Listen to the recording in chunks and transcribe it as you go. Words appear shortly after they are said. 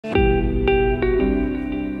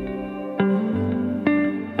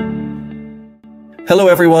Hello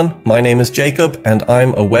everyone, my name is Jacob and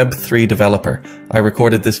I'm a Web3 developer. I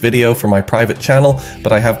recorded this video for my private channel,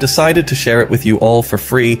 but I have decided to share it with you all for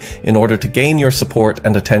free in order to gain your support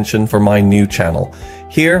and attention for my new channel.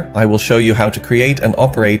 Here, I will show you how to create and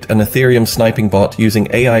operate an Ethereum sniping bot using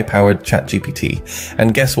AI-powered ChatGPT.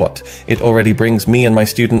 And guess what? It already brings me and my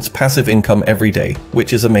students passive income every day,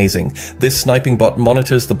 which is amazing. This sniping bot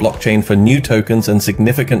monitors the blockchain for new tokens and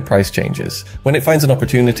significant price changes. When it finds an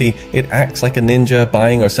opportunity, it acts like a ninja,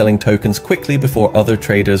 buying or selling tokens quickly before other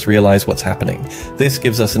traders realize what's happening. This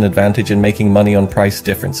gives us an advantage in making money on price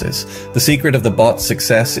differences. The secret of the bot's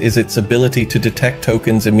success is its ability to detect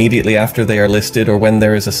tokens immediately after they are listed or when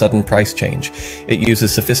there is a sudden price change. It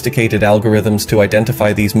uses sophisticated algorithms to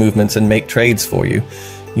identify these movements and make trades for you.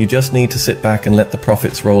 You just need to sit back and let the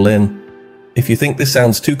profits roll in. If you think this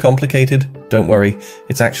sounds too complicated, don't worry,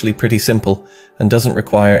 it's actually pretty simple and doesn't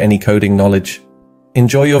require any coding knowledge.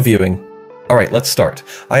 Enjoy your viewing. Alright, let's start.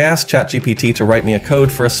 I asked ChatGPT to write me a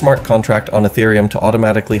code for a smart contract on Ethereum to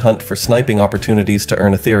automatically hunt for sniping opportunities to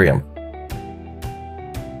earn Ethereum.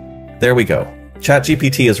 There we go.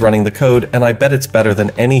 ChatGPT is running the code, and I bet it's better than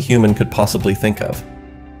any human could possibly think of.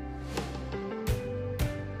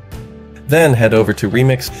 Then head over to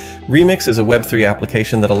Remix. Remix is a Web3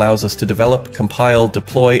 application that allows us to develop, compile,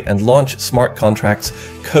 deploy, and launch smart contracts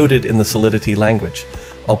coded in the Solidity language.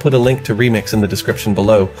 I'll put a link to Remix in the description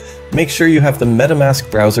below. Make sure you have the MetaMask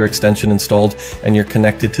browser extension installed and you're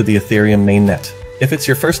connected to the Ethereum mainnet. If it's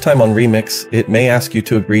your first time on Remix, it may ask you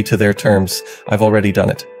to agree to their terms. I've already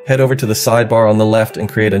done it. Head over to the sidebar on the left and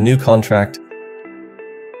create a new contract.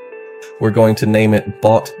 We're going to name it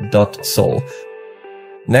Bot.sol.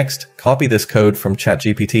 Next, copy this code from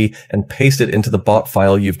ChatGPT and paste it into the bot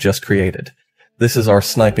file you've just created. This is our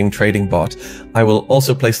sniping trading bot. I will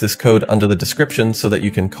also place this code under the description so that you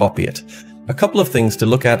can copy it. A couple of things to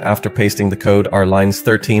look at after pasting the code are lines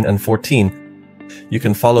 13 and 14. You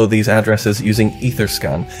can follow these addresses using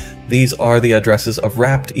Etherscan. These are the addresses of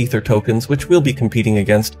wrapped Ether tokens which we'll be competing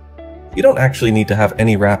against. You don't actually need to have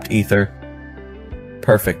any wrapped Ether.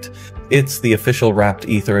 Perfect. It's the official wrapped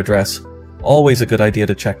Ether address. Always a good idea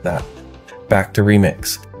to check that. Back to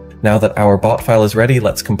Remix. Now that our bot file is ready,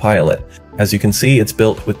 let's compile it. As you can see, it's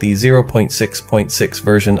built with the 0.6.6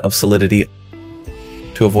 version of Solidity.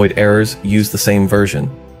 To avoid errors, use the same version.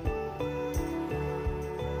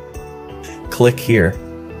 Click here.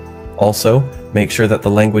 Also, make sure that the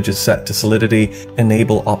language is set to Solidity,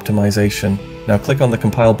 enable optimization. Now click on the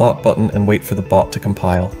Compile Bot button and wait for the bot to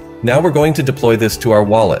compile. Now we're going to deploy this to our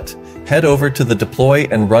wallet. Head over to the Deploy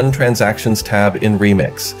and Run Transactions tab in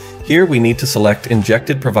Remix. Here we need to select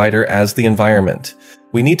Injected Provider as the environment.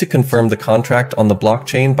 We need to confirm the contract on the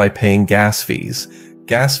blockchain by paying gas fees.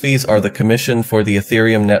 Gas fees are the commission for the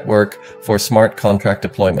Ethereum network for smart contract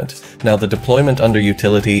deployment. Now the deployment under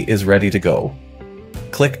utility is ready to go.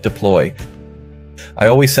 Click Deploy. I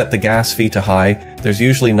always set the gas fee to high. There's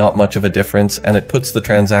usually not much of a difference and it puts the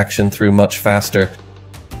transaction through much faster.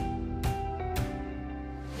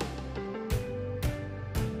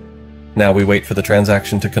 Now we wait for the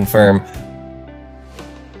transaction to confirm.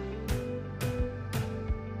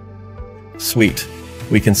 Sweet.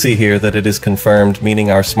 We can see here that it is confirmed,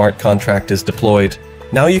 meaning our smart contract is deployed.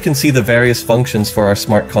 Now you can see the various functions for our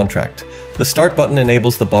smart contract. The Start button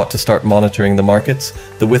enables the bot to start monitoring the markets.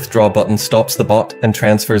 The Withdraw button stops the bot and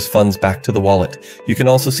transfers funds back to the wallet. You can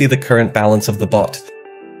also see the current balance of the bot.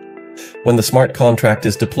 When the smart contract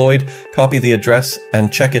is deployed, copy the address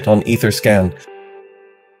and check it on Etherscan.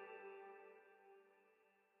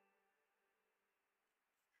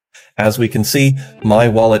 As we can see, my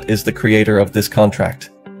wallet is the creator of this contract.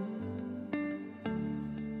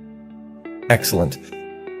 Excellent.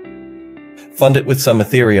 Fund it with some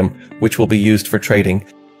Ethereum, which will be used for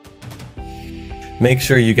trading. Make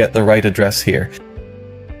sure you get the right address here.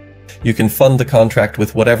 You can fund the contract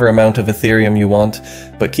with whatever amount of Ethereum you want,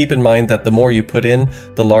 but keep in mind that the more you put in,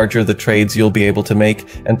 the larger the trades you'll be able to make,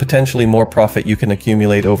 and potentially more profit you can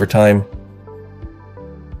accumulate over time.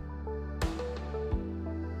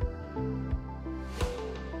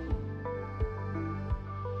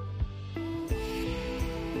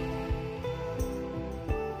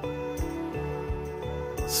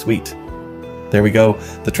 Sweet. There we go.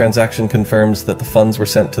 The transaction confirms that the funds were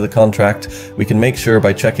sent to the contract. We can make sure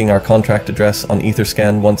by checking our contract address on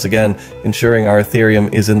Etherscan once again, ensuring our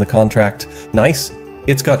Ethereum is in the contract. Nice.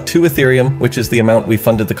 It's got 2 Ethereum, which is the amount we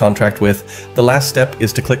funded the contract with. The last step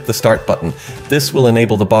is to click the Start button. This will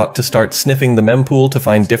enable the bot to start sniffing the mempool to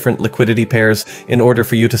find different liquidity pairs in order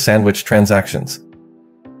for you to sandwich transactions.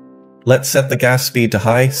 Let's set the gas speed to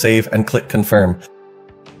high, save, and click Confirm.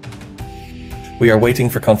 We are waiting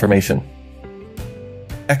for confirmation.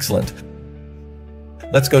 Excellent.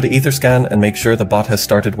 Let's go to Etherscan and make sure the bot has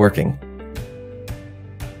started working.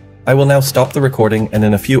 I will now stop the recording, and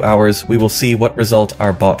in a few hours we will see what result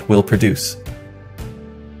our bot will produce.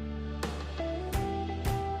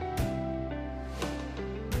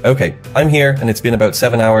 Okay, I'm here and it's been about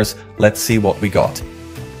 7 hours. Let's see what we got.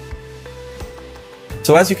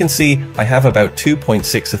 So as you can see, I have about 2.6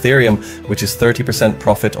 Ethereum, which is 30%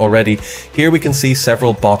 profit already. Here we can see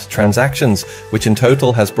several bot transactions, which in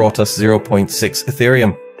total has brought us 0.6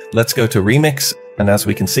 Ethereum. Let's go to Remix, and as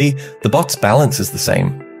we can see, the bot's balance is the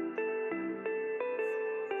same.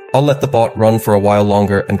 I'll let the bot run for a while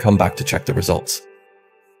longer and come back to check the results.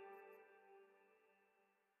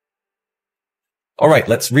 Alright,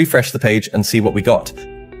 let's refresh the page and see what we got.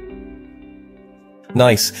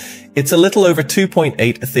 Nice. It's a little over 2.8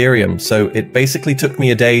 Ethereum, so it basically took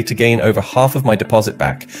me a day to gain over half of my deposit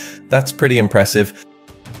back. That's pretty impressive.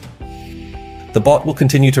 The bot will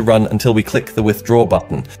continue to run until we click the withdraw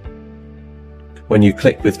button. When you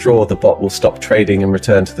click withdraw, the bot will stop trading and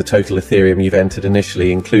return to the total Ethereum you've entered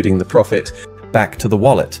initially, including the profit, back to the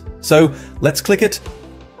wallet. So let's click it.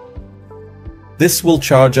 This will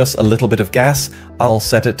charge us a little bit of gas. I'll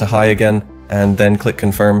set it to high again and then click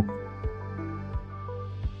confirm.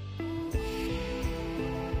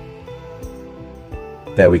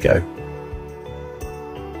 There we go.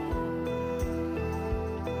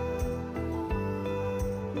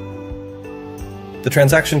 The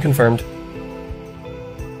transaction confirmed.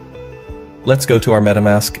 Let's go to our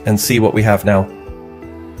MetaMask and see what we have now.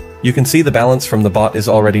 You can see the balance from the bot is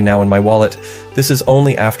already now in my wallet. This is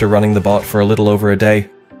only after running the bot for a little over a day.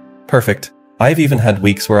 Perfect. I've even had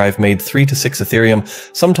weeks where I've made 3 to 6 Ethereum,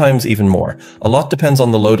 sometimes even more. A lot depends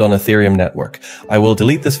on the load on Ethereum network. I will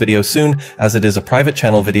delete this video soon, as it is a private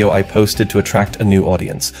channel video I posted to attract a new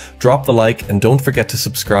audience. Drop the like and don't forget to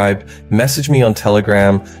subscribe. Message me on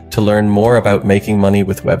Telegram to learn more about making money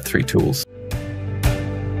with Web3 tools.